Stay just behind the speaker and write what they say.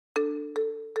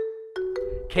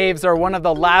Caves are one of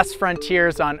the last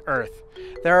frontiers on Earth.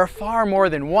 There are far more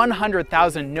than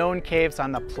 100,000 known caves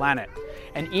on the planet.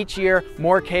 And each year,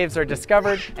 more caves are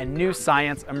discovered and new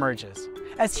science emerges.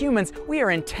 As humans, we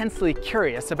are intensely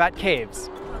curious about caves.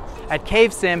 At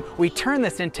CaveSim, we turn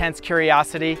this intense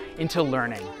curiosity into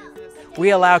learning. We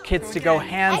allow kids to go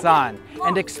hands-on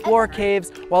and explore caves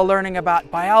while learning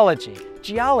about biology,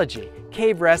 geology,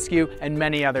 cave rescue, and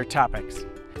many other topics.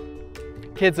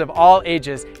 Kids of all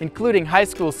ages, including high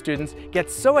school students, get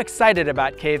so excited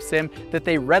about CaveSim that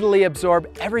they readily absorb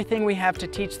everything we have to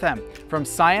teach them, from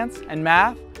science and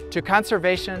math to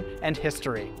conservation and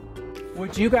history.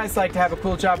 Would you guys like to have a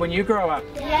cool job when you grow up?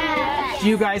 Yeah. Do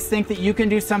you guys think that you can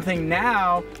do something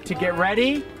now to get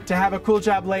ready to have a cool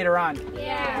job later on?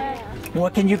 Yeah.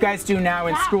 What can you guys do now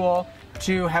in school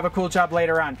to have a cool job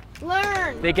later on?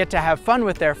 Learn. They get to have fun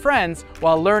with their friends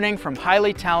while learning from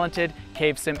highly talented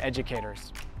CaveSim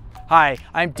educators. Hi,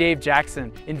 I'm Dave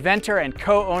Jackson, inventor and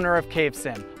co-owner of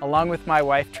CaveSim, along with my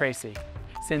wife Tracy.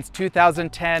 Since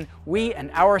 2010, we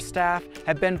and our staff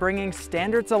have been bringing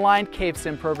standards-aligned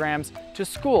CaveSim programs to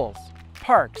schools,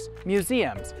 parks,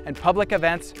 museums, and public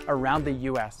events around the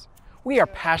U.S. We are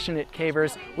passionate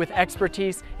cavers with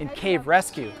expertise in cave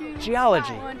rescue,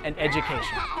 geology, and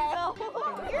education.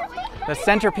 The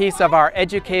centerpiece of our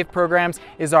EduCave programs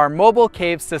is our mobile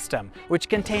cave system, which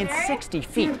contains 60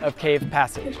 feet of cave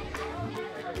passage.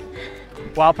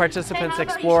 While participants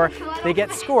explore, they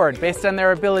get scored based on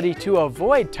their ability to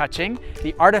avoid touching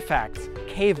the artifacts,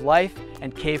 cave life,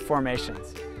 and cave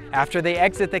formations. After they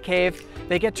exit the cave,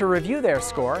 they get to review their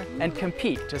score and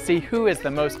compete to see who is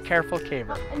the most careful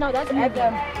caver. No, that's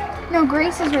Edgar. No,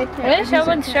 Grace is right there. Really?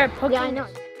 Someone's sharp poking. Yeah, I know.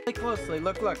 Really closely,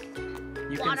 look.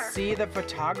 You can see the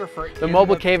photographer. The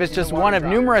mobile cave is just one of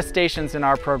numerous stations in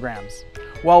our programs.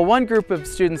 While one group of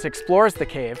students explores the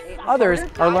cave, others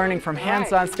are learning from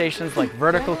hands-on stations like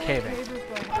vertical caving. It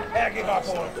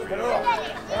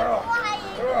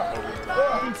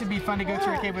would be fun to go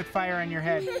to a cave with fire on your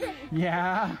head.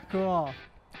 Yeah, cool.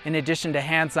 In addition to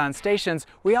hands-on stations,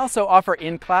 we also offer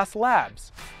in-class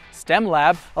labs. STEM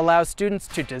Lab allows students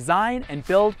to design and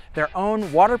build their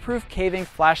own waterproof caving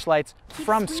flashlights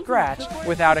from scratch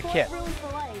without a kit.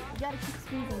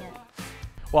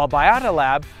 While Biota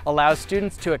Lab allows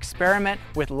students to experiment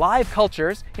with live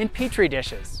cultures in petri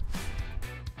dishes.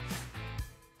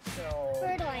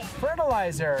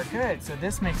 Fertilizer, good. So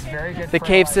this makes very good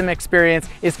fertilizer. The CaveSim experience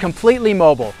is completely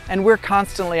mobile, and we're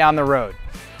constantly on the road.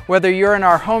 Whether you're in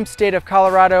our home state of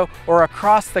Colorado or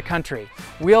across the country,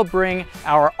 we'll bring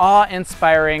our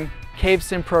awe-inspiring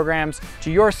CaveSim programs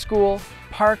to your school,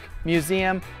 park,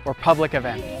 museum, or public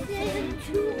event.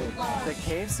 The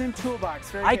CaveSim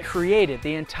Toolbox. I created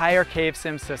the entire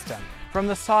CaveSim system, from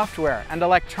the software and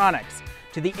electronics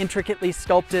to the intricately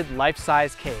sculpted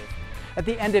life-size cave. At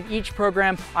the end of each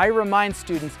program, I remind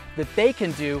students that they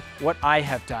can do what I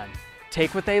have done.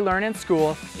 Take what they learn in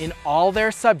school in all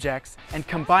their subjects and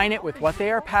combine it with what they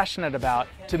are passionate about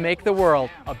to make the world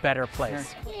a better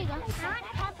place.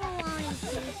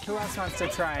 Who else wants to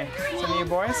try? Some of you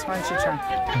boys? Why don't you try?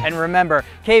 And remember,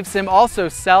 CaveSim also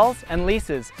sells and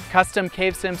leases custom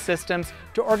CaveSim systems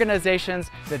to organizations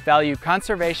that value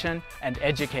conservation and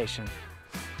education.